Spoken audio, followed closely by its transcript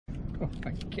Oh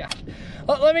my gosh.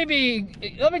 Well, let me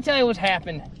tell you what's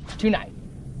happened tonight.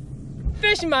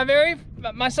 Fishing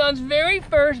my son's very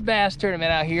first bass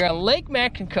tournament out here on Lake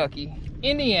Maxinkuckee,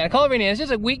 Indiana, Culver, Indiana. It's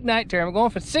just a weeknight tournament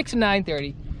going from 6 to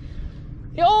 9:30.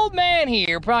 The old man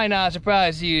here, probably not a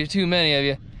surprise to you, too many of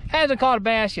you, hasn't caught a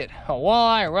bass yet. A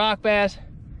walleye, a rock bass.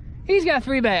 He's got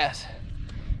 3 bass.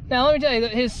 Now let me tell you,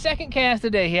 his second cast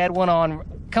today, he had one on,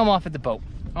 come off at the boat,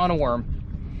 on a worm.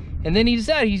 And then he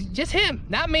decided, he's just him,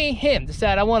 not me, him,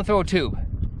 decided I want to throw a tube.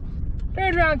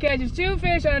 Turns around, catches 2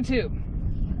 fish on a tube.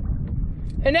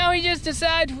 And now he just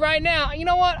decides right now, you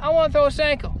know what, I want to throw a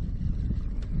Sanko.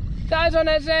 Size on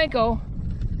that Sanko.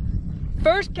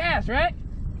 First cast, right?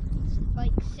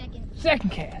 Like second.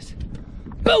 Second cast.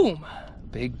 Boom!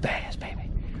 Big bass, baby.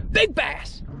 Big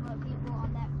bass! People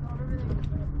on that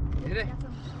boat. Did it?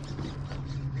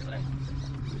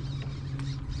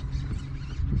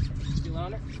 Still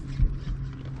on there?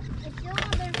 It's still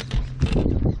on there.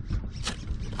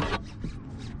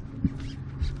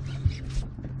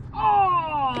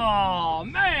 Oh,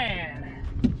 man!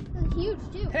 It's huge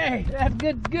too. Hey, that's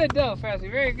good though, Presley.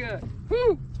 Very good.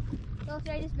 Whew! So should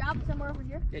I just drop it somewhere over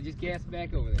here? Yeah, just gas it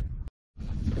back over there.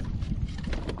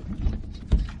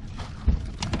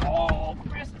 Oh,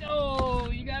 presto!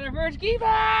 You got our first keeper!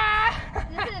 Is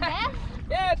this a bass?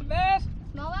 Yeah, it's a bass.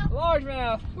 Smallmouth?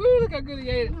 Largemouth. Woo, look how good he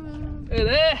ate it. Look at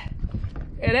that.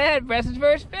 Look at that. Preston's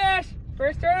first fish.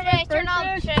 First tournament. Should I turn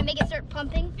on? Should I make it start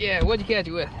pumping? Yeah, what'd you catch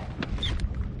it with?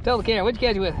 Tell the camera, what'd you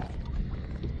catch it with?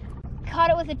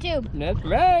 Caught it with a tube. That's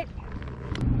right.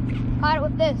 Caught it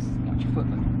with this. Watch your foot,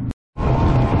 buddy.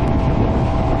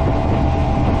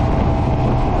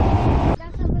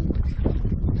 Got something?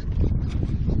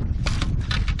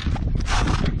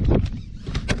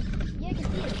 Yeah, I can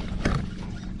see it.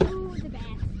 Ooh, the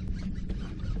bass.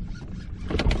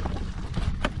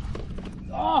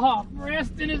 Oh,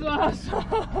 Preston is awesome.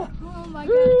 Oh my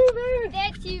Woo, god. baby.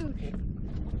 That's huge.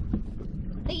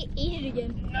 I think it ate it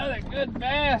again. Another good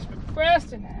bass for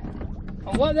Preston.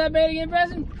 And what's that bait again,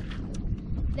 Preston?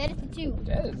 That is the tube.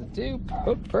 That is a 2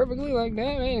 hooked perfectly like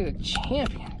that. Man, he's a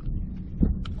champion.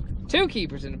 2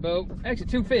 keepers in the boat. Actually,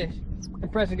 2 fish.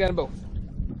 And Preston got them both.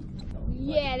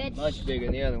 Yeah, that's Much bigger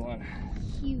than the other one.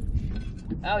 huge.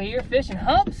 Out here fishing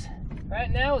humps right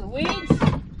now with weeds.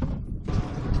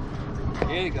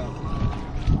 Here you go.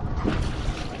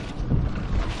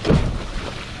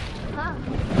 Huh.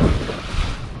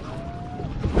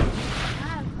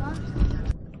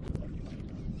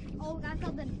 Oh, got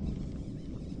something.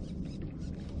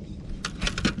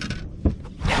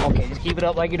 Okay, just keep it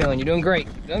up like you're doing. You're doing great.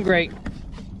 Doing great.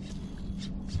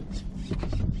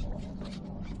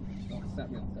 Stop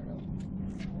reeling, stop reeling.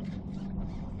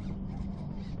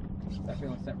 Stop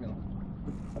reeling, stop reeling.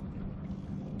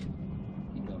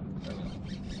 Keep going, stop reeling.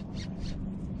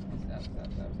 Stop, stop,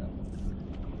 stop, stop.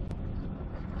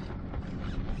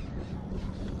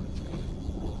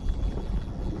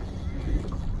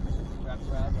 Wrap the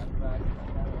rod, wrap the rod.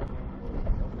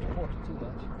 Don't force it too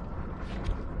much.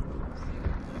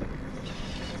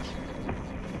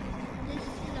 This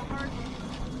is a hard one.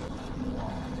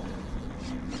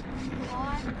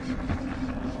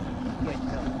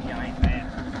 Giant bass.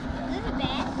 Is this a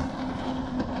bass?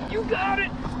 You got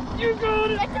it! You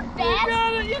got it! That's a bass? You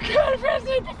got it! You got it,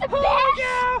 Preston! That's a Oh my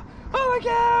cow! Oh my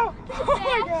cow! That's a Oh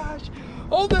my bass? gosh!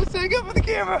 Hold this thing up for the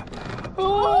camera!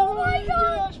 Oh my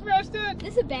gosh, Preston!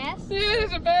 This a bass? It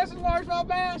is a bass, a largemouth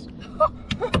bass!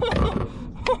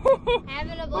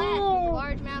 Having a blast Oh. with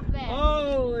largemouth bass.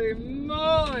 Holy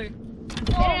moly!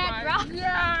 Better Oh not my drop.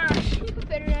 gosh!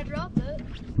 Better not drop it.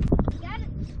 Got it.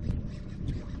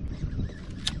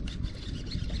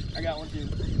 I got one too.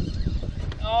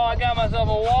 Oh, I got myself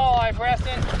a walleye,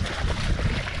 Preston.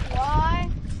 Why?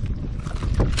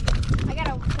 I got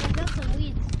some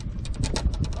weeds.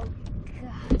 Oh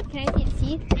god. Can I see its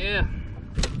teeth? Yeah.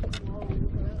 Whoa.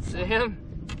 See him?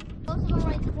 Most of them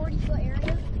are like 40-foot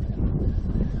areas.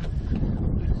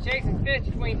 Chasing fish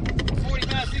between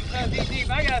 45 and 65 feet deep.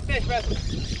 I got a fish, Preston.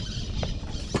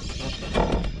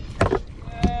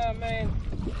 Yeah, man.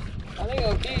 I think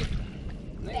it'll keep.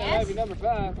 I think that'll be number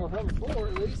 5 or number 4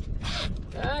 at least.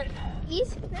 Alright.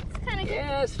 That's kind of good.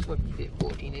 Yes,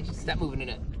 14 inches. Stop moving it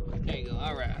up. There you go.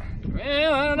 Alright.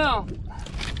 Well, I don't know.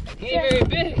 He ain't very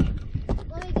big.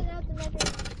 Let me get out the measure.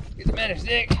 Get the measure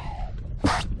stick. I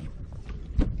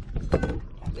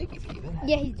think he's keeping.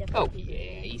 Yeah, he's definitely. Oh,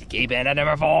 yeah, he's keeping at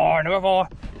number 4. Number 4.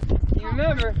 You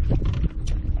remember,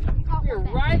 you're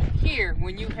right here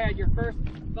when you had your first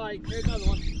bite. There's another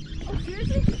one. Oh,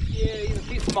 seriously? Yeah,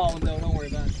 he's a small one though. Don't worry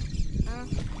about it.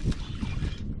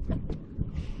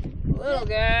 Little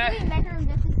guy. Let me measure him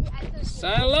just to see.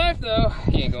 Sign of life, though.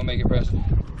 He ain't gonna make it, Preston.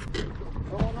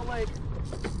 Go on the lake.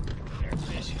 There's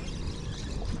fish.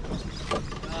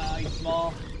 He's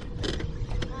small.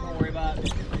 Don't worry about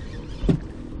it.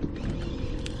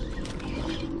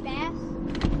 Bass.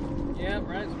 Yeah,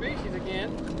 right species again.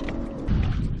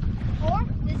 Or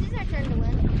this is our turn to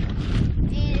win.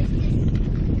 And it's just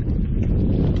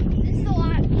this is a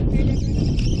lot.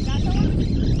 Got someone?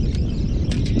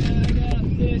 Yeah, I got a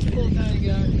fish, little tiny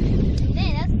guy.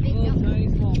 Man, that's a big Little jump. tiny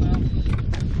smallmouth.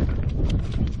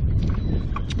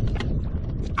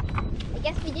 I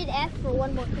guess we did ask for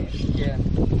one more fish. Yeah.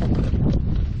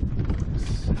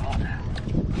 Oh,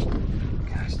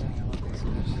 gosh dang, I love these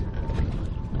fish.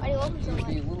 Why do you love them so Be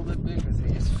much? a little bit bigger.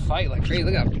 They just fight like crazy.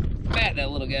 Look how fat that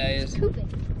little guy is. Pooping.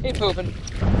 He pooping.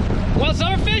 Well,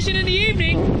 summer fishing in the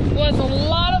evening was a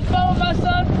lot of fun with my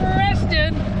son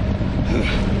Preston,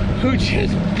 who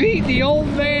just beat the old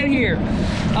man here.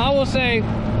 I will say,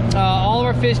 all of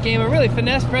our fish came in really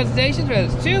finesse presentations, whether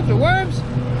it's tubes or worms,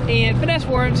 and finesse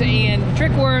worms and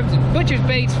trick worms and butcher's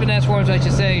baits, finesse worms, I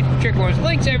should say, trick worms.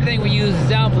 Links to everything we use is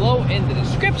down below in the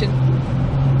description.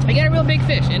 I got a real big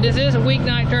fish, and this is a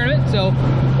weeknight tournament, so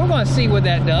we're going to see what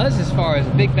that does as far as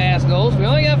big bass goes. We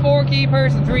only got 4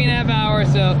 keepers in 3.5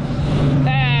 hours, so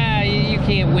you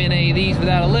can't win any of these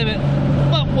without a limit,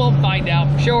 but we'll find out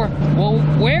for sure. Well,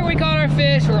 where we caught our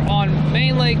fish were on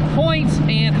main lake points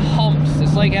and humps.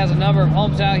 This lake has a number of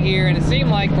humps out here, and it seemed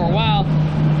like for a while,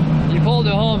 you pull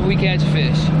to a hump, we catch a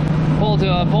fish. Pull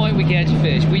to a point, we catch a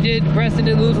fish. Preston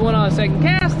did lose one on a second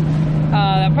cast.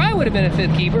 That probably would have been a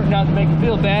 5th keeper, not to make him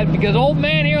feel bad, because old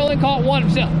man here only caught one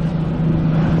himself.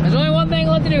 There's only one thing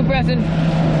left to do, Preston.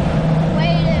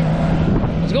 Wait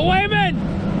in. Let's go weigh him in!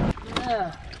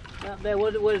 Yeah, not bad.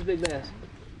 What is big bass?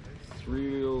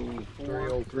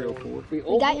 304. 304.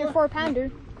 You got your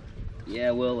 4-pounder.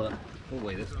 Yeah, we'll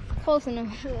weigh this. Close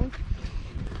enough.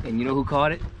 And you know who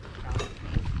caught it?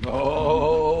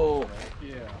 Oh,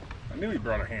 yeah. I knew he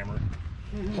brought a hammer.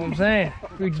 That's what I'm saying.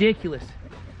 Ridiculous.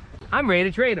 I'm ready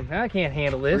to trade him. I can't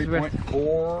handle this.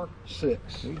 3.46.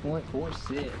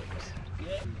 3.46.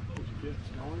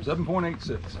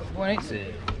 7.86.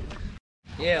 1.86.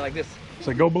 Yeah, like this.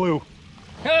 Say go blue.